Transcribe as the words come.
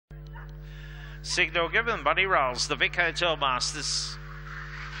Signal given, Bunny rolls. The Vic Hotel Masters.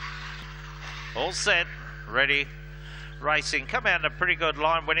 All set, ready. Racing, come out in a pretty good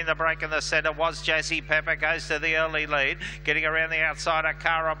line. Winning the break in the centre was Jazzy Pepper, goes to the early lead. Getting around the outside,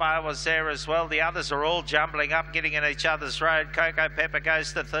 Carabao was there as well. The others are all jumbling up, getting in each other's road. Cocoa Pepper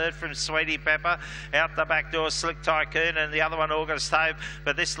goes to third from Sweetie Pepper. Out the back door, Slick Tycoon, and the other one, August Hope.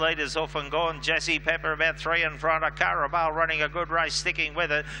 But this lead is off and gone. Jazzy Pepper about 3 in front. Carabao running a good race, sticking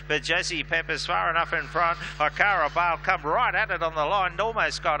with it. But Jazzy Pepper's far enough in front. Carabao come right at it on the line,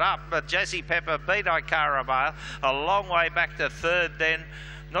 almost got up. But Jazzy Pepper beat Carabao a long way back to third then.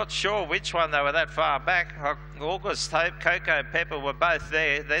 Not sure which one they were that far back. August Hope, Cocoa Pepper were both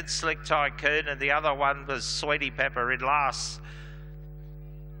there. Then Slick Tycoon, and the other one was Sweetie Pepper in last.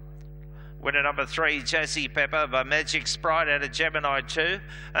 Winner number 3, Jazzy Pepper by Magic Sprite out of Gemini 2,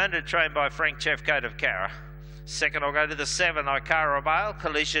 owned trained by Frank Jeffcoat of Cara. Second, I'll go to the 7, Carabao,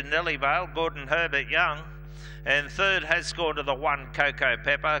 Collision Nellyvale, Gordon Herbert Young. And third has gone to the 1, Cocoa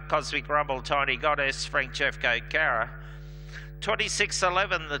Pepper, Cosmic Rumble, Tiny Goddess, Frank Jeffcoat, Cara.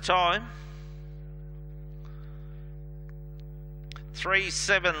 26:11 the time.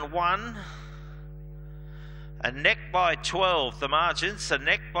 3:71. A neck by 12 the margins, a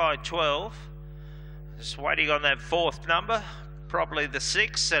neck by 12. Just waiting on that fourth number, probably the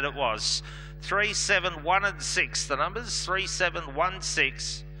 6, and it was. 3, 7, 1 and 6 the numbers, 3, 7, 1,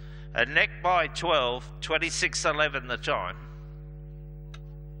 6. A neck by 12, 26:11 the time.